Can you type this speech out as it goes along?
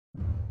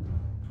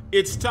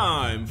It's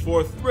time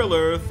for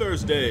Thriller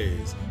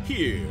Thursdays,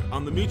 here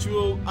on the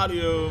Mutual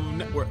Audio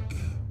Network.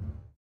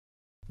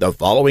 The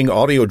following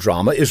audio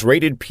drama is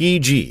rated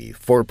PG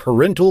for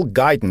parental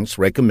guidance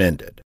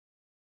recommended.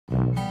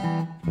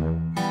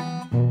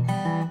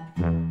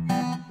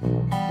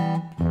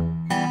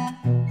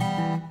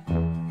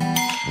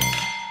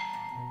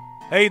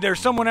 Hey,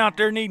 there's someone out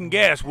there needing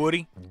gas,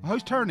 Woody.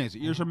 Whose turn is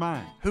it? Yours or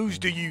mine? Whose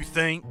do you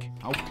think?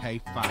 Okay,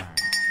 fine.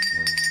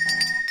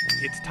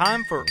 It's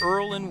time for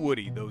Earl and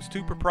Woody, those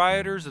two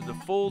proprietors of the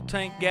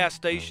full-tank gas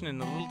station in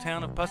the little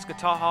town of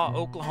Puskatahaw,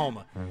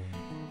 Oklahoma.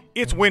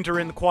 It's winter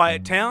in the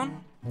quiet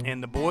town,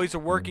 and the boys are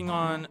working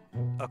on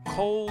a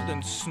cold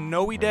and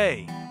snowy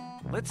day.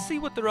 Let's see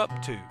what they're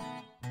up to.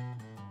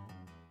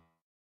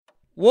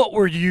 What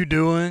were you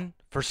doing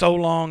for so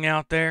long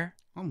out there?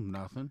 Oh,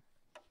 nothing.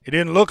 It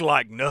didn't look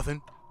like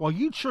nothing. Well,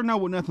 you'd sure know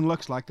what nothing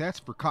looks like. That's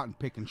for cotton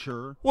picking,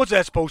 sure. What's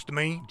that supposed to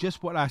mean?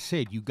 Just what I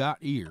said. You got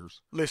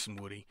ears. Listen,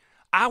 Woody,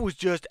 I was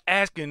just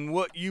asking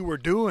what you were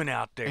doing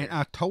out there. And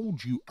I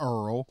told you,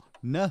 Earl,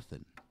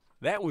 nothing.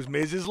 That was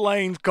Mrs.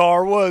 Lane's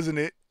car, wasn't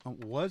it?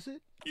 Was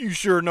it? You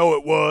sure know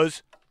it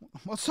was.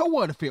 Well, so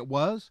what if it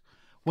was?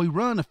 We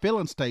run a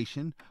filling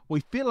station.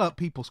 We fill up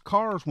people's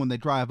cars when they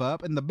drive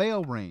up, and the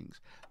bell rings.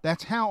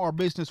 That's how our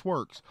business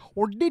works.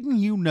 Or didn't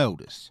you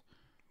notice?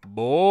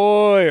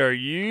 Boy, are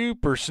you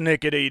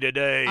persnickety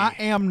today. I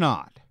am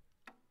not.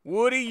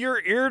 Woody,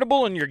 you're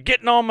irritable and you're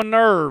getting on my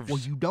nerves. Well,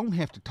 you don't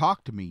have to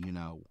talk to me, you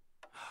know.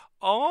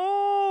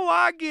 Oh,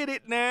 I get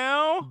it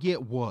now.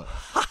 Get what?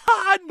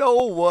 I know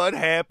what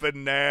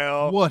happened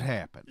now. What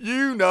happened?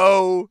 You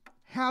know.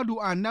 How do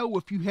I know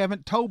if you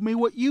haven't told me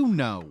what you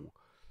know?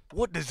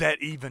 What does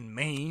that even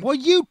mean? Well,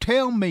 you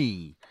tell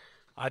me.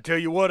 I tell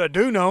you what I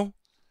do know.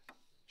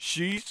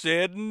 She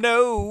said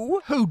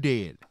no. Who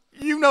did?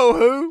 You know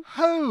who?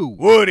 Who?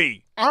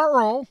 Woody.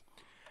 Earl.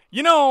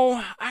 You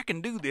know, I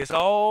can do this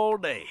all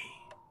day.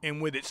 And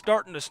with it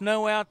starting to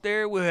snow out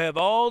there, we'll have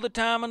all the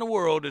time in the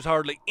world as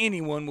hardly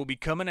anyone will be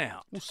coming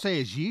out. Well,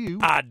 says you.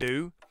 I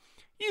do.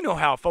 You know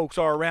how folks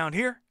are around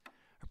here.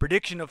 A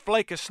prediction of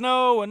flake of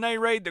snow, and they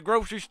raid the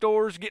grocery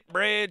stores, get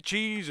bread,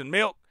 cheese, and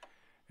milk,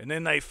 and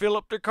then they fill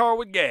up their car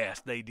with gas.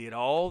 They did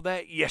all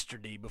that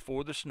yesterday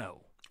before the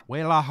snow.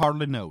 Well, I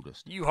hardly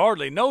noticed. You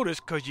hardly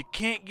noticed because you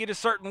can't get a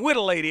certain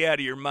widow lady out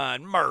of your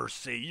mind.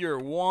 Mercy, you're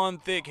one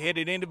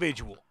thick-headed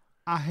individual.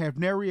 I have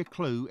nary a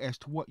clue as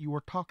to what you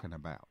are talking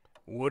about.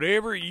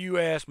 Whatever you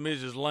asked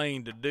Mrs.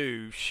 Lane to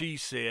do, she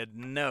said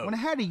no. Well,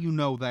 how do you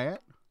know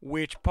that?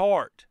 Which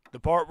part? The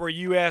part where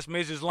you asked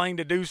Mrs. Lane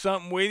to do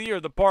something with you, or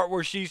the part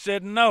where she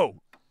said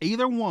no?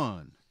 Either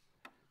one.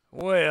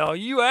 Well,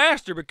 you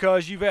asked her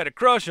because you've had a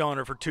crush on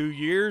her for 2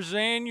 years,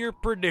 and you're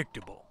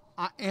predictable.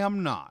 I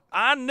am not.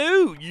 I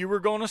knew you were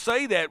going to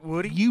say that,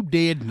 Woody. You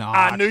did not.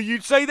 I knew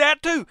you'd say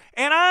that, too.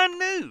 And I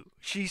knew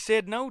she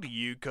said no to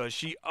you because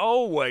she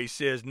always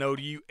says no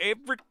to you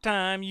every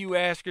time you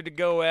ask her to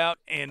go out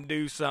and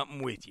do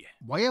something with you.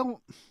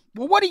 Well,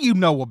 what do you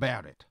know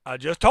about it? I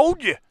just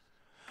told you.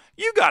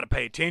 You got to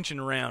pay attention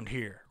around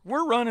here.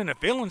 We're running a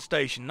filling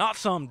station, not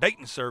some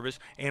dating service.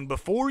 And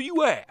before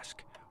you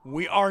ask,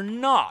 we are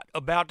not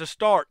about to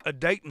start a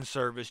dating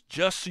service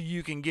just so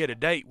you can get a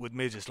date with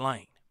Mrs.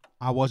 Lane.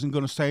 I wasn't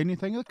going to say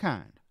anything of the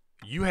kind.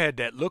 You had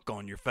that look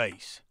on your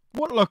face.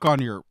 What look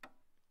on your...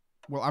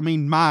 Well, I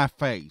mean my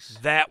face.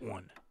 That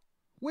one.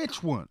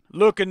 Which one?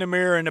 Look in the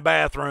mirror in the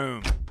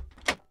bathroom.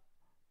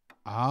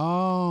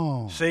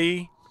 Oh.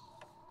 See?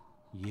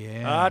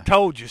 Yeah. I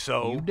told you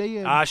so. You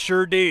did. I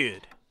sure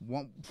did.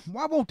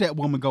 Why won't that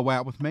woman go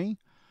out with me?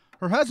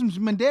 Her husband's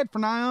been dead for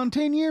nigh on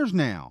 10 years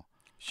now.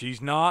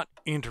 She's not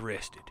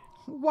interested.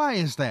 Why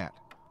is that?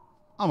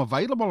 I'm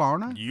available,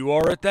 aren't I? You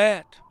are at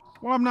that.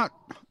 Well, I'm not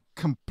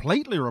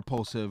completely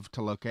repulsive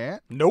to look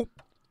at. Nope.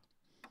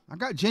 I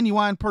got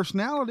genuine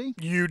personality.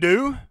 You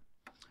do?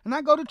 And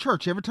I go to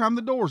church every time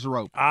the doors are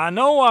open. I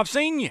know, I've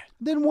seen you.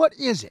 Then what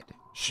is it?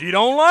 She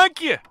don't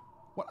like you.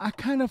 Well, I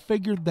kind of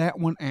figured that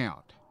one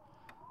out.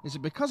 Is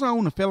it because I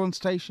own a filling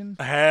station?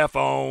 Half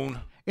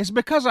own. Is it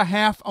because I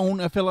half own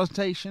a filling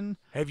station?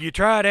 Have you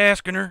tried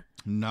asking her?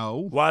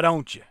 No. Why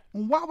don't you?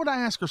 Why would I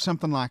ask her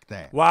something like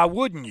that? Why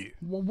wouldn't you?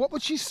 Well, what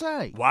would she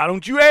say? Why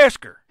don't you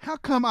ask her? How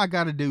come I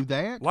got to do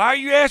that? Why are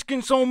you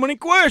asking so many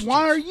questions?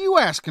 Why are you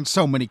asking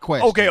so many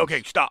questions?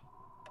 Okay, stop.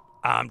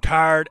 I'm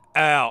tired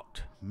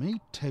out.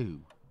 Me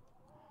too.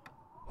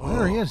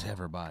 Where is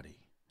everybody?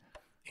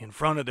 In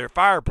front of their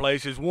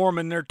fireplaces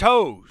warming their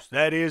toes.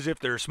 That is, if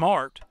they're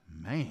smart.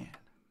 Man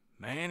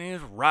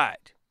is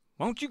right.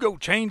 Won't you go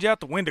change out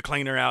the window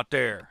cleaner out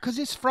there? 'Cause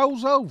it's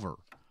froze over.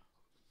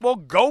 Well,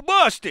 go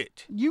bust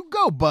it. You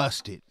go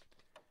bust it.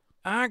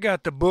 I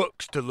got the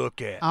books to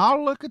look at.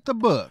 I'll look at the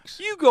books.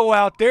 You go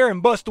out there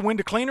and bust the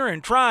window cleaner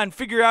and try and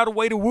figure out a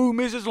way to woo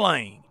Mrs.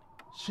 Lane.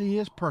 She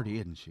is pretty,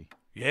 isn't she?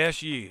 Yes,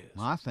 she is.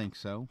 I think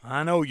so.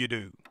 I know you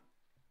do.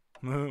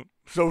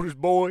 So does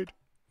Boyd.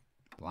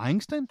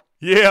 Langston?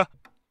 Yeah.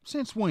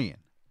 Since when?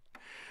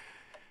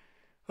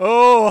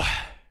 Oh,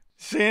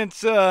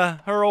 since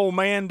her old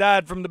man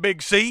died from the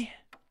big sea.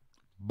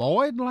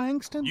 Boyd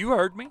Langston? You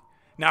heard me.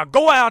 Now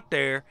go out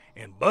there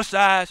and bust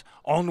eyes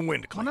on the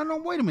window cleaner. No,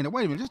 wait a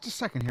minute. Just a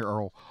second here,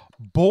 Earl.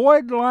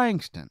 Boyd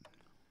Langston.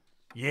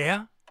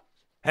 Yeah?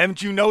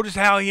 Haven't you noticed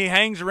how he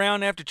hangs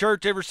around after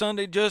church every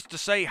Sunday just to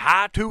say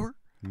hi to her?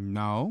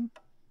 No.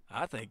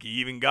 I think he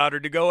even got her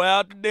to go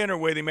out to dinner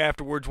with him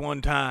afterwards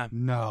one time.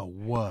 No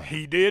way.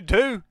 He did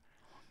too.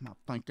 I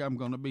think I'm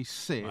going to be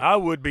sick. I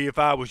would be if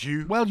I was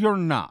you. Well, you're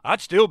not.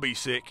 I'd still be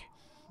sick.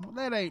 Well,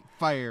 that ain't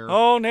fair.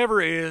 Oh,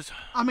 never is.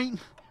 I mean,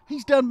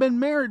 he's done been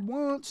married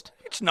once.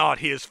 It's not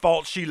his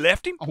fault she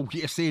left him. Oh,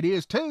 yes, it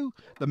is, too.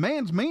 The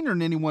man's meaner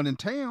than anyone in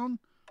town.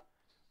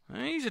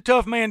 He's a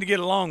tough man to get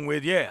along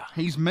with, yeah.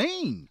 He's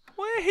mean.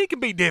 Well, he can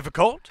be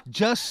difficult.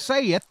 Just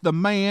saith the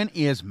man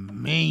is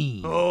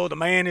mean. Oh, the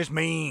man is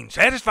mean.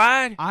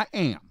 Satisfied? I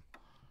am.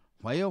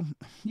 Well,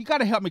 you got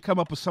to help me come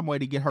up with some way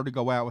to get her to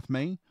go out with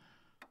me.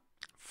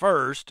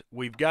 First,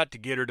 we've got to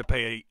get her to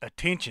pay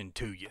attention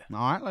to you.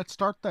 All right, let's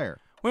start there.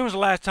 When was the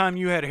last time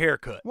you had a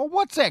haircut? Well,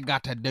 what's that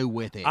got to do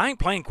with it? I ain't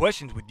playing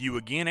questions with you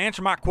again.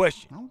 Answer my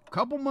question. Oh, a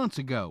couple months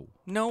ago.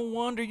 No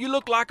wonder you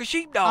look like a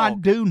sheepdog. I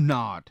do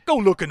not. Go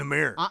look in the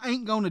mirror. I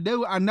ain't going to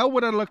do it. I know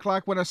what I look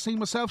like when I see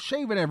myself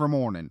shaving every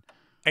morning.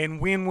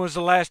 And when was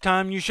the last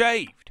time you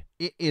shaved?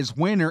 It is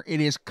winter. It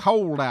is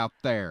cold out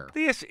there.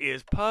 This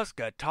is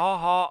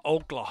Puskatahaw,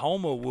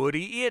 Oklahoma,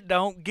 Woody. It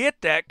don't get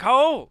that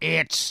cold.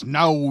 It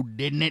snowed,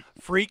 didn't it?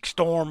 Freak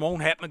storm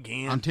won't happen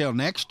again. Until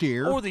next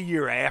year. Or the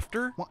year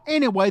after. Well,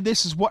 anyway,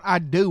 this is what I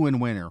do in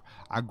winter.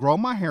 I grow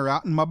my hair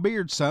out and my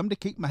beard some to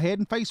keep my head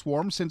and face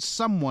warm, since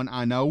someone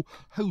I know,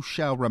 who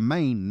shall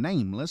remain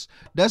nameless,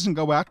 doesn't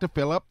go out to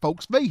fill up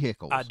folks'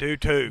 vehicles. I do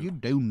too. You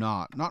do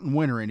not. Not in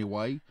winter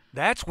anyway.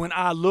 That's when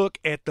I look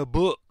at the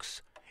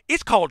books.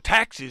 It's called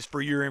taxes,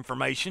 for your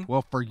information.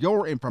 Well, for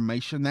your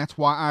information, that's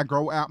why I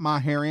grow out my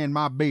hair and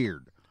my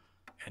beard.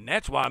 And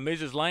that's why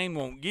Mrs. Lane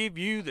won't give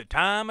you the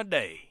time of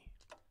day.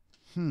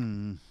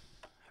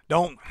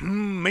 Don't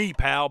me,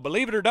 pal.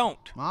 Believe it or don't.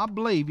 I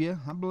believe you.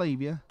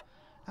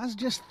 I was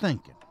just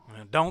thinking.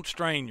 Well, don't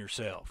strain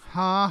yourself.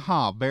 Ha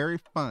ha, very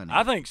funny.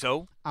 I think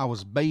so. I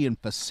was being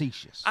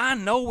facetious. I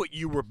know what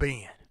you were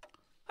being.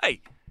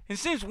 Hey, and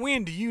since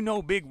when do you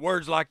know big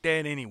words like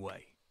that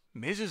anyway?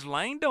 Mrs.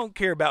 Lane don't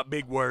care about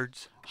big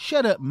words.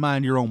 Shut up and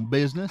mind your own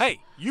business. Hey,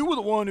 you were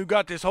the one who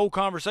got this whole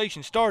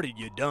conversation started,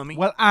 you dummy.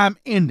 Well, I'm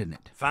ending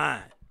it.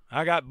 Fine.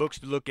 I got books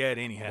to look at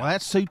anyhow. Well,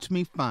 that suits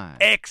me fine.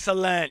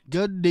 Excellent.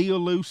 Good deal,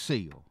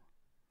 Lucille.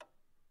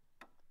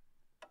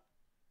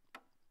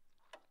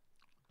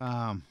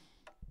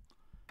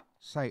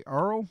 Say,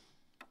 Earl?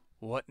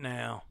 What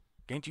now?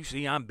 Can't you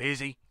see I'm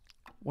busy?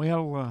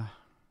 Well,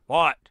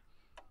 What?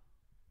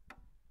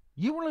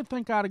 you really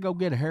think I ought to go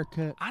get a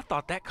haircut? I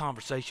thought that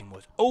conversation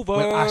was over.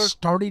 Well, I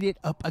started it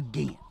up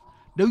again.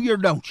 Do you or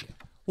don't you?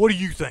 What do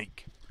you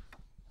think?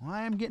 Well,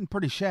 I am getting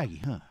pretty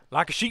shaggy, huh?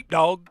 Like a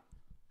sheepdog?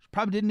 She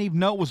probably didn't even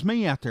know it was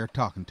me out there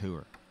talking to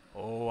her.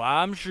 Oh,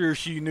 I'm sure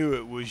she knew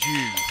it was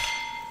you.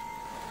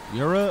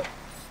 You're up?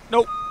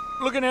 Nope.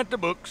 Looking at the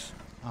books.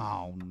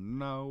 Oh,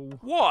 no.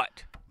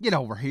 What? Get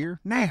over here,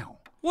 now.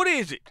 What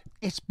is it?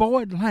 It's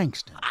Boyd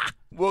Langston.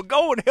 Well,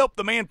 go and help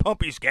the man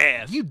pump his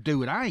gas. You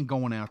do it. I ain't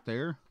going out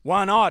there.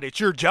 Why not? It's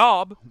your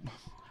job.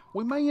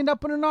 We may end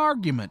up in an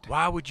argument.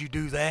 Why would you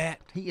do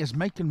that? He is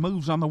making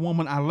moves on the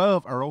woman I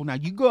love, Earl. Now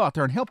you go out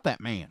there and help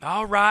that man.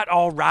 All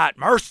right.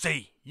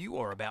 Mercy. You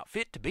are about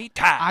fit to be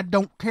tied. I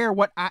don't care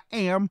what I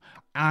am,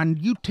 and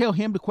you tell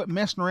him to quit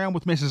messing around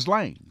with Mrs.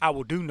 Lane. I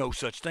will do no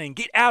such thing.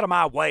 Get out of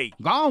my way.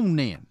 Go on,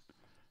 then.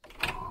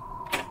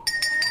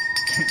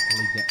 Can't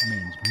believe that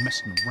man's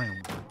messing around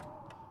with her.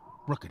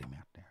 Look at him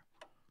out there.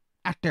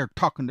 Out there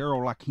talking to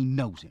Earl like he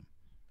knows him.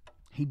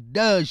 He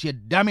does, you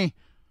dummy.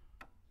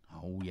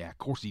 Oh, yeah, of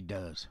course he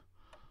does.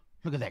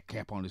 Look at that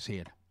cap on his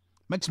head.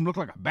 Makes him look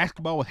like a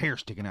basketball with hair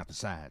sticking out the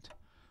sides.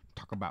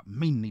 Talk about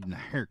me needing a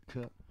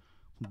haircut.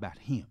 What about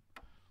him?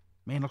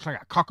 Man looks like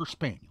a cocker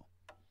spaniel.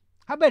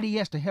 I bet he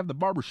has to have the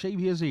barber shave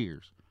his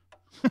ears.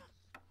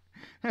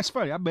 That's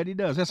funny. I bet he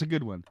does. That's a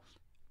good one.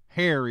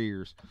 Hair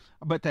ears.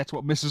 I bet that's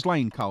what Mrs.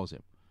 Lane calls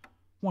him.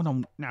 Well,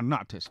 no, now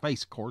not to his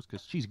face, of course,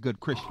 because she's a good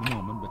Christian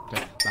woman, but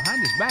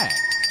behind his back.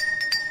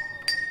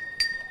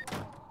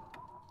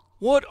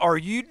 What are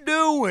you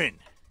doing?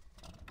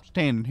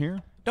 Standing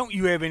here. Don't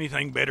you have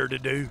anything better to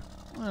do?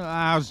 Well,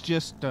 I was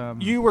just,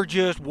 You were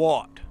just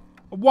what?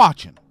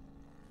 watching.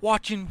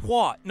 Watching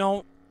what?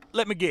 No,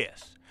 let me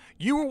guess.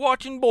 You were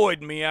watching Boyd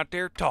and me out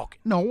there talking.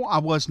 No, I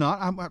was not.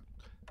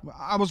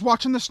 I was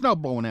watching the snow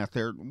blowing out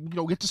there. You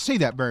don't get to see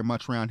that very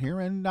much around here,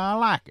 and I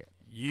like it.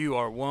 You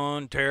are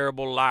one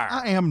terrible liar.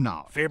 I am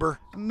not. Fibber.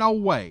 No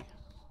way.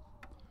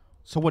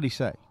 So what'd he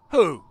say?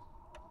 Who?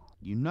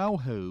 You know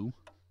who.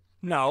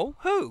 No,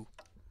 who?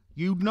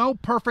 You know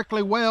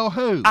perfectly well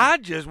who. I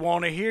just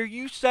want to hear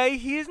you say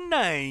his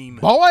name.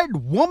 Boyd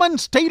Woman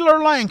Stealer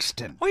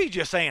Langston. Well, he's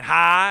just saying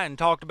hi and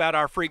talked about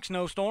our freak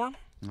snowstorm.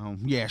 Oh,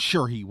 yeah,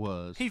 sure he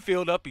was. He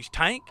filled up his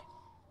tank.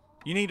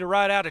 You need to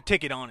write out a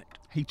ticket on it.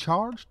 He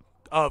charged?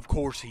 Of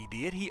course he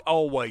did. He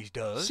always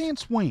does.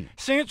 Since when?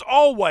 Since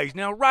always.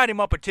 Now write him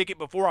up a ticket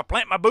before I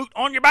plant my boot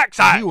on your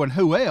backside. You and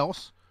who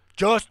else?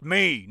 just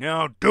me.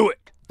 Now do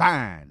it.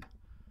 Fine.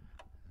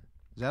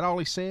 Is that all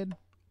he said?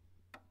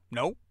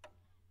 Nope.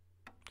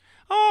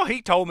 Oh,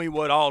 he told me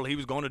what all he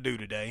was going to do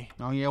today.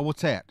 Oh, yeah,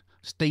 what's that?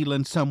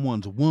 Stealing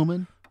someone's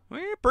woman?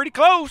 Well, pretty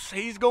close.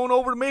 He's going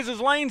over to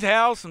Mrs. Lane's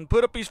house and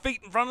put up his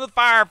feet in front of the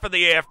fire for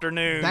the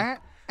afternoon.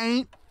 That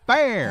ain't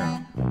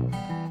fair.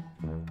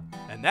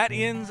 And that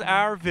ends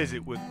our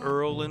visit with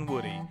Earl and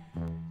Woody.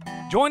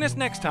 Join us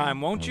next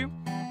time, won't you?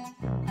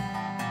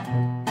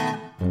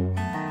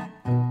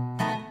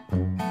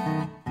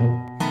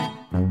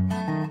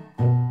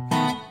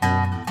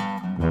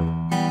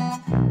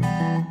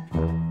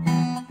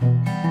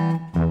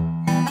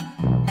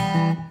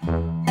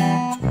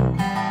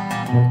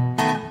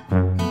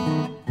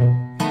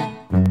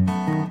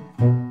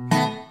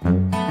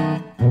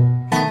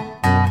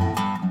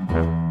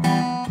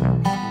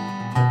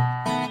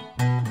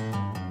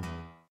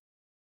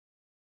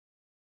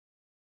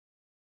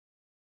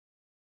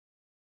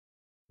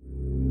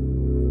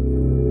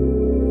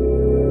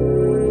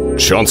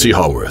 Chauncey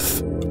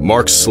Haworth,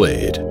 Mark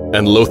Slade,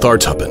 and Lothar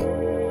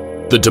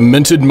Tuppen, the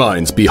demented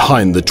minds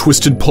behind the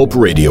Twisted Pulp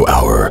Radio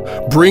Hour,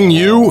 bring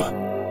you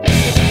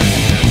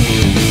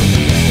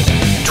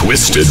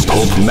Twisted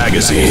Pulp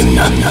Magazine.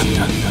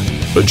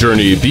 A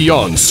journey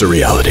beyond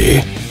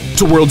surreality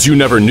to worlds you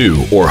never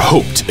knew or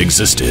hoped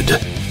existed.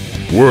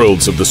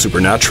 Worlds of the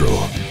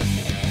supernatural.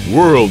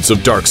 Worlds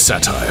of dark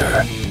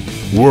satire.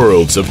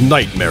 Worlds of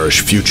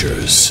nightmarish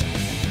futures.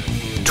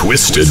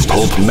 Twisted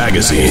Pulp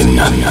Magazine.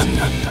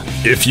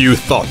 If you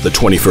thought the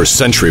 21st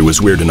century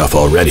was weird enough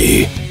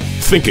already,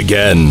 think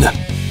again.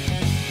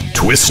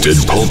 Twisted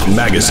Pulp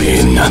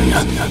Magazine.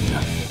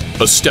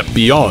 A step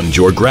beyond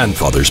your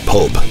grandfather's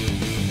pulp.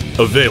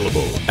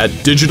 Available at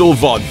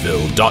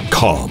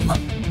digitalvaudeville.com.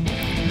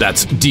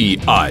 That's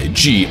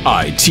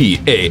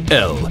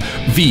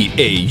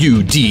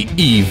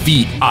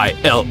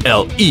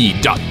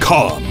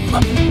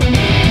digitalvaudeville.com.